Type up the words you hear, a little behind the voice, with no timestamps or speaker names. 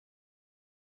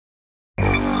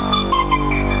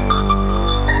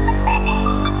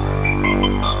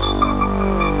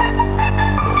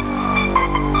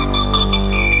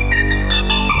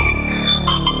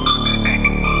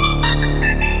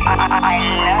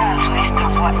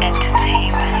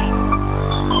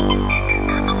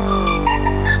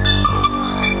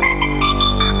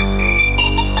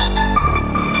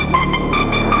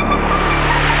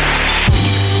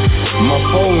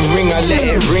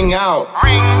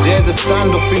There's a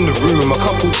standoff in the room, a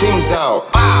couple things out.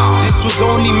 This was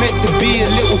only meant to be a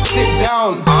little sit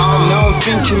down, and now I'm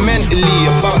thinking mentally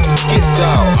about to skits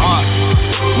out.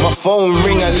 My phone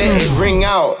ring, I let it ring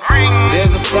out.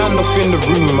 There's a standoff in the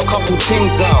room, a couple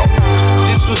things out.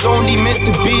 This was only meant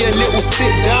to be a little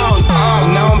sit down,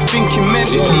 and now I'm thinking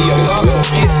mentally about to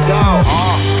skits out.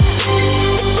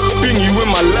 Been you in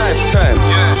my lifetime.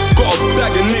 Got a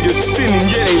bag of niggas sinning,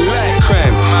 yeah, they like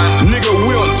crime. Nigga,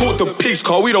 we don't talk to pigs,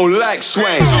 cause we don't like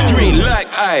swine. You ain't like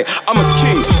I'm a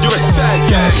king, you're a side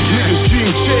guy. Niggas dream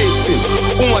chasing,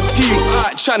 all my team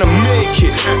out tryna make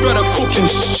it. Brother cooking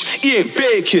he ain't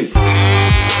baking.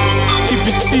 If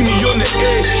you see me on the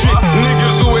airstrip,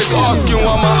 niggas always asking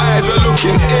why my eyes are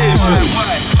looking Asian.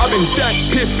 I've been dank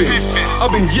piffing,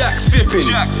 I've been yak sipping.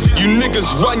 You niggas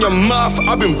run your mouth,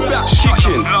 I've been back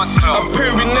chicken. I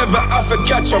pray we never have to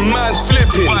catch a man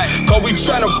slipping, cause we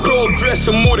tryna progress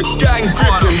and more the gang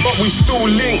gripping. But we still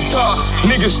linked up,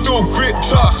 niggas still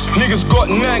gripped us. Niggas got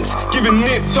nanks, giving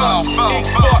nip tucks.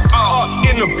 It's fucked up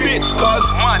in the bitch, cuz,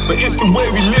 but it's the way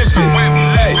we living.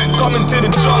 Hey, coming to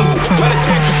the jungle, man, it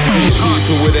takes a street.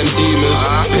 Sleeping with them demons,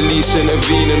 police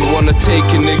intervening, wanna take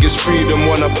a nigga's freedom,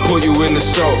 wanna put you in the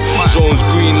cell. Zones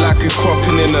green like a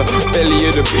cropping in the belly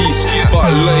of the beast. But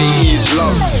ladies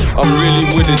love, I'm really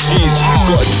with the G's.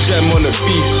 Got a gem on the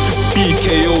beats,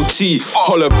 BK-O-T.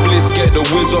 Holla Bliss, get the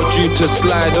wizard due to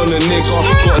slide on the niggas.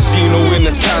 Got a Zeno in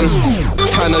the can,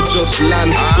 Tanna just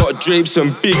land. Got drapes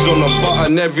and bigs on the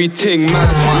button, everything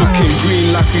mad. Looking green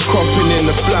like we cropping in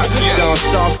the flat. Down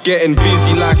south getting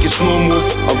busy like it's normal.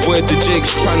 Avoid the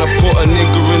jakes, tryna put a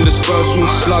nigga in dispersal.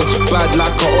 Slugs bad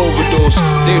like an overdose.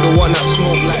 They the one that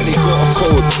smoke like they got a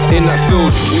cold. In that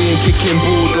field, we ain't kicking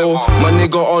ball though. My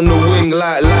nigga on the wing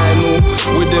like Lionel.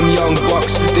 With them young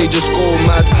bucks, they just go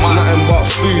mad. Nothing but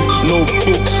food, no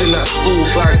books in that school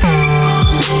bag.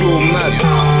 It's so mad.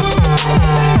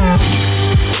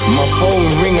 My phone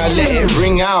ring, I let it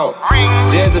ring out.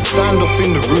 There's a standoff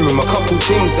in the room, a couple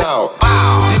things out.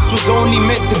 This was only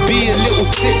meant to be a little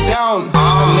sit down,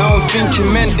 and now I'm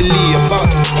thinking mentally about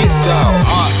to skits out.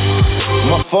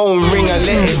 My phone ring, I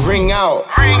let it ring out.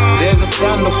 There's a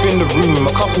standoff in the room,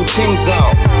 a couple things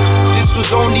out. This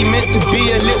was only meant to be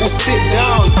a little sit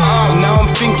down, and now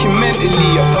I'm thinking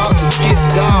mentally about to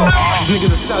skits out. These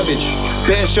niggas are savage,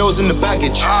 bare shells in the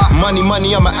baggage. Money,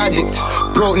 I'm an addict.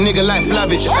 Broke nigga like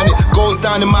Flavage, and it goes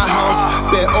down in my house.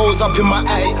 Bare O's up in my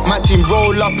attic. My team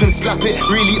roll up and slap it.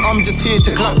 Really, I'm just here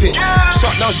to clap it.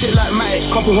 Shut down shit like Matic.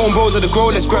 Couple home bros of the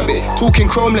grow, let's grab it. Talking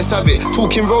chrome, let's have it.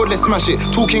 Talking road, let's smash it.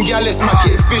 Talking gal, let's smack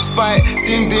it. Fish fight,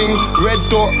 ding ding, red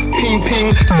dot, ping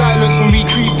ping. Silence when we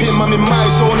creeping. I'm in my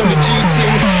zone on the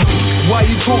G-ting. Why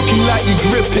you talking like you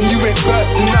gripping? You ain't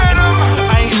bursting out.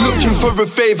 I ain't looking for a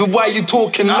favor, why you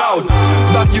talking loud?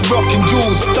 Like you rocking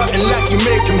jewels, stunting like you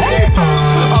making paper.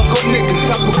 I got niggas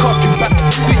that will copy back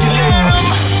to see you later.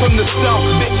 From the south,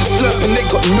 bitches slurping, they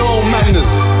got no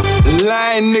manners.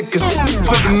 Lying niggas,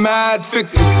 for the mad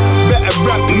figures. Better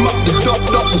wrap him up, the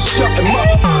dot will shut him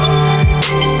up.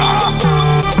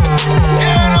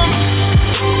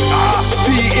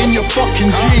 See it in your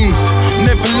fucking dreams.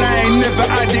 Never lying, never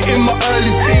had it in my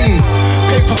early teens.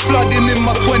 Paper flooding in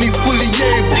my 20s, fully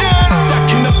able.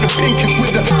 Stacking up the pinkers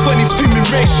with the 20s, screaming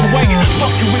racial. I ain't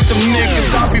fucking with them niggas,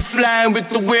 I'll be flying with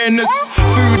the winners.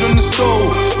 Food on the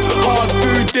stove, hard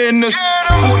food dinners.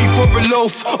 40 for a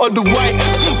loaf of the white,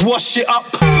 wash it up.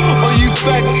 All you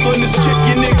faggots on the strip,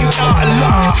 you niggas out of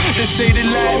luck. They say they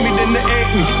like me, then they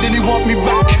hate me, then they want me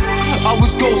back. I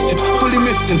was ghosted, fully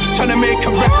missing, tryna make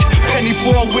a wreck. Penny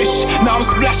for a wish, now I'm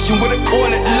splashing with it, call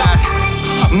it luck.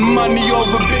 Money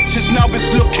over bitches, now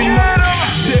it's looking up.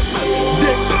 Dip,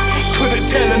 dip, couldn't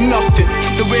tell her nothing.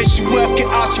 The way she work it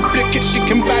out, she flick it, she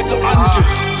can bag 100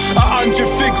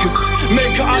 figures,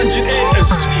 make 100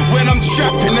 acres. When I'm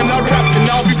trapping and I'm rapping,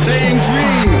 I'll be playing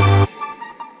green.